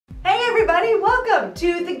everybody, welcome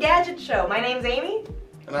to the Gadget Show. My name's Amy.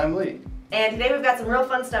 And I'm Lee. And today we've got some real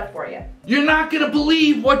fun stuff for you. You're not gonna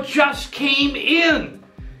believe what just came in.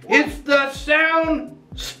 What? It's the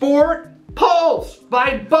SoundSport Pulse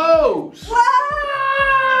by BOSE. Wow!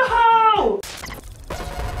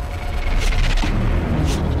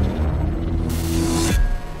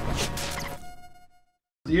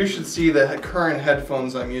 You should see the current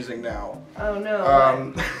headphones I'm using now. Oh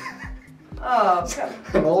no. Oh,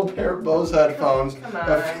 an old pair of BOSE headphones. Come on.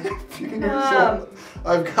 A few years old.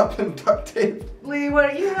 I've got them duct taped. Lee,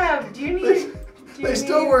 what do you have? Do you need... They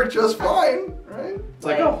still work just fine, right? It's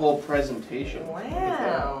like a Like- whole presentation.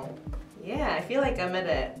 Wow. Yeah, I feel like I'm at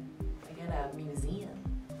a museum.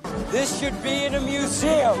 This should be in a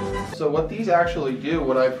museum. So what these actually do,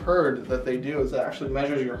 what I've heard that they do, is it actually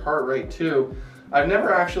measures your heart rate too. I've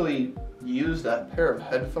never actually used that pair of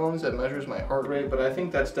headphones that measures my heart rate, but I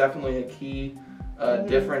think that's definitely a key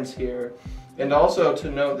difference here. And also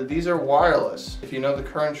to note that these are wireless. If you know the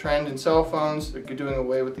current trend in cell phones, they're doing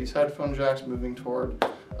away with these headphone jacks, moving toward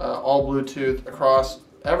all Bluetooth across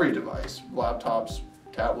every device, laptops,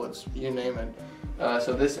 tablets, you name it.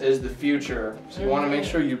 So this is the future. So you want to make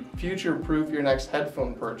sure you future-proof your next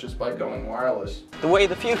headphone purchase by going wireless. The way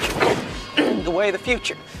of the future. The way of the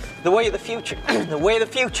future. The way of the future. The way of the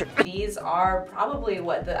future. These are probably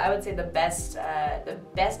I would say the best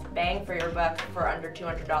bang for your buck for under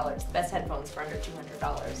 $200. The best headphones for under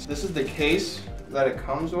 $200. This is the case that it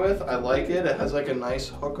comes with. I like it. It has like a nice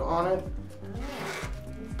hook on it.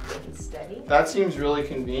 Steady. That seems really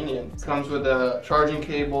convenient. Comes with a charging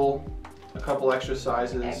cable, a couple extra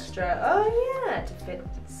sizes. Oh yeah, to fit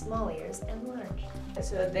small ears and large.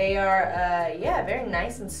 So they are, yeah, very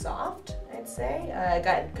nice and soft, I'd say.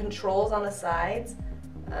 Got controls on the sides.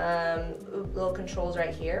 Little controls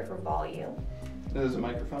right here for volume. This is a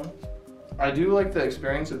microphone. I do like the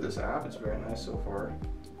experience of this app. It's very nice so far.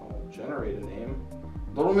 I'll generate a name.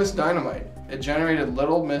 Little Miss Dynamite. It generated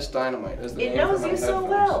Little Miss Dynamite as the name. It knows for my you so headphones.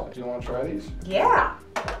 well. Do you want to try these? Yeah.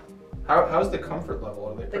 How's the comfort level?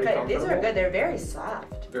 Are they pretty comfortable? These are good. They're very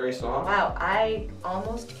soft. Very soft? Wow, I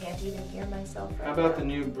almost can't even hear myself right How about now. the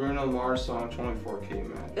new Bruno Mars song 24K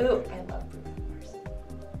Man? Ooh, I love Bruno Mars.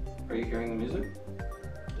 Are you hearing the music?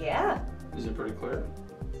 Yeah. Is it pretty clear?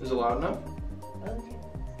 Is it loud enough? Okay.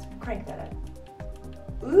 Let's crank that up.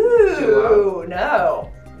 Is it Ooh,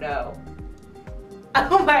 no. No.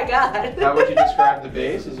 Oh my god. How would you describe the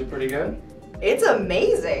bass? Is it pretty good? It's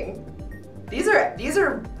amazing. These are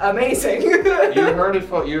amazing. You heard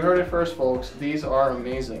it first, folks. These are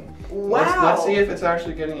amazing. Wow. Let's see if it's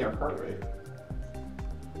actually getting your heart rate.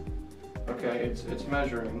 Okay, it's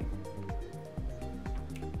measuring.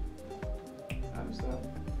 How does that?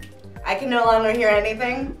 I can no longer hear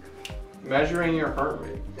anything. Measuring your heart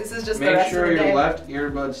rate. This is just the Make rest sure of the your day. left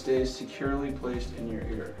earbud stays securely placed in your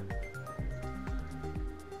ear.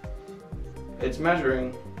 It's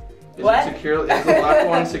measuring. Is What? Is the left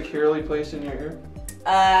one securely placed in your ear?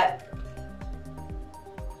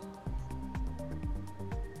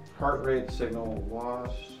 Heart rate signal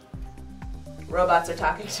lost. Robots are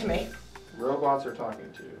talking to me. Robots are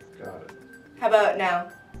talking to you. Got it. How about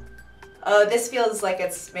now? Oh, this feels like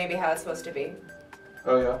it's maybe how it's supposed to be.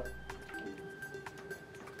 Oh yeah.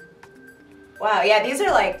 Wow, yeah, these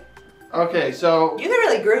are like, Okay, so you can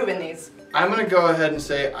really groove in these. I'm gonna go ahead and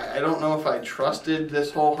say I don't know if I trusted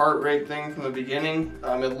this whole heart rate thing from the beginning.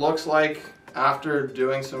 It looks like after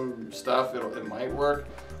doing some stuff, it might work.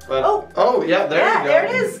 But oh yeah, there you go. There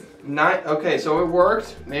it is. Okay, so it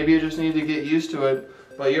worked. Maybe you just need to get used to it.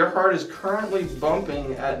 But your heart is currently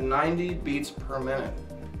bumping at 90 beats per minute.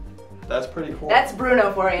 That's pretty cool. That's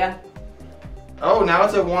Bruno for you. Oh, now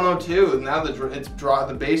it's at 102. Now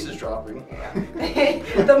the bass is dropping.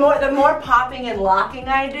 the more popping and locking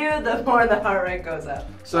I do, the more the heart rate goes up.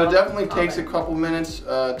 So it definitely takes a couple minutes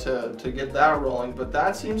to get that rolling, but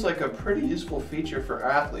that seems like a pretty useful feature for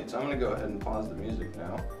athletes. I'm gonna go ahead and pause the music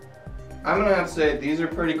now. I'm gonna have to say these are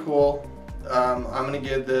pretty cool. I'm gonna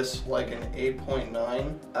give this like an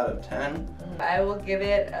 8.9 out of 10. I will give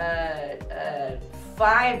it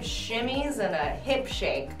 5 shimmies and a hip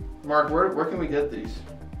shake. Mark, where can we get these?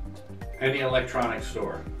 Any electronics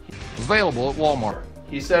store. Available at Walmart.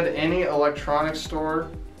 He said any electronics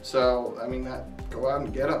store, so I mean go out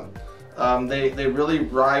and get them. They really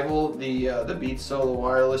rival the Beats Solo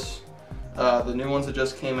Wireless, the new ones that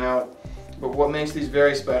just came out. But what makes these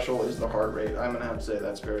very special is the heart rate. I'm gonna have to say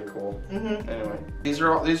that's very cool. Anyway, these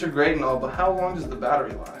are great and all, but how long does the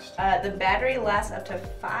battery last? The battery lasts up to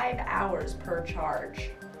 5 hours per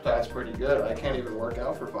charge. That's pretty good. I can't even work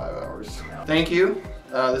out for 5 hours. Thank you.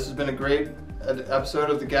 This has been a great an episode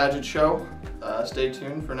of the Gadget Show. Stay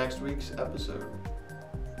tuned for next week's episode.